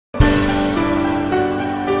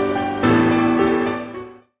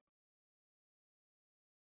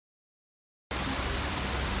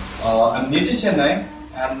new to Chennai,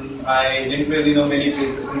 and I didn't really know many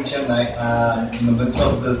places in Chennai. And in the midst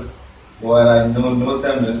of this, where I know no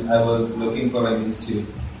Tamil, I was looking for an institute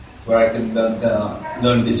where I could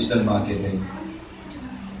learn digital marketing.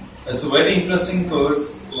 It's a very interesting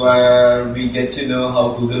course where we get to know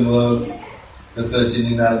how Google works, the search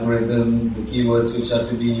engine algorithms, the keywords which are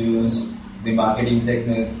to be used, the marketing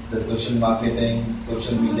techniques, the social marketing,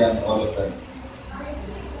 social media, and all of that.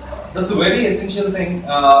 That's a very essential thing.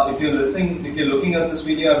 If you're looking at this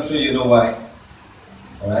video, I'm sure you know why.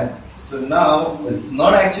 Alright. So now it's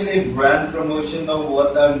not actually a brand promotion of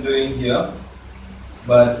what I'm doing here,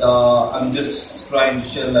 but I'm just trying to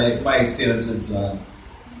share like my experience with Zuan.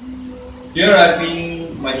 Here I've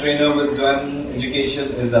been, my trainer with Zuan Education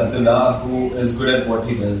is Abdullah, who is good at what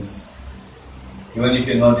he does. Even if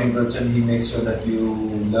you're not interested, he makes sure that you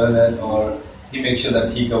learn it, or he makes sure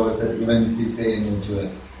that he covers it, even if you say no to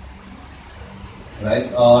it. Right?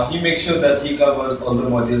 He makes sure that he covers all the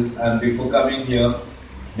modules, and before coming here,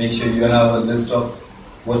 make sure you have a list of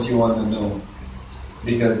what you want to know.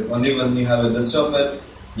 Because only when you have a list of it,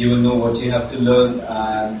 you will know what you have to learn,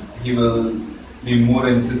 and he will be more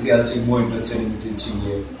enthusiastic, more interested in teaching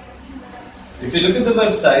you. If you look at the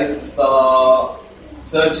websites,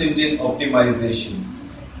 search engine optimization.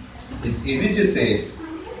 It's easy to say,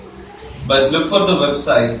 but look for the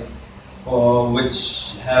website for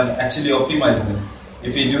which have actually optimized them.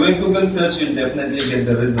 If you do a Google search, you'll definitely get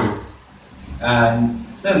the results. And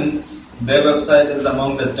since their website is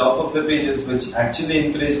among the top of the pages which actually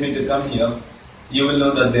encouraged me to come here, you will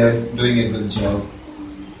know that they are doing a good job.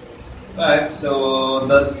 Right, so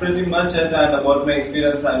that's pretty much it. And about my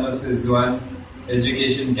experience, I must say Zuan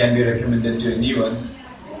Education can be recommended to anyone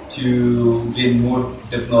to gain more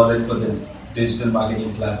depth knowledge for the digital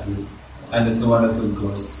marketing classes, and it's a wonderful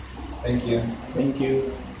course. Thank you. Thank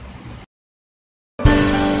you.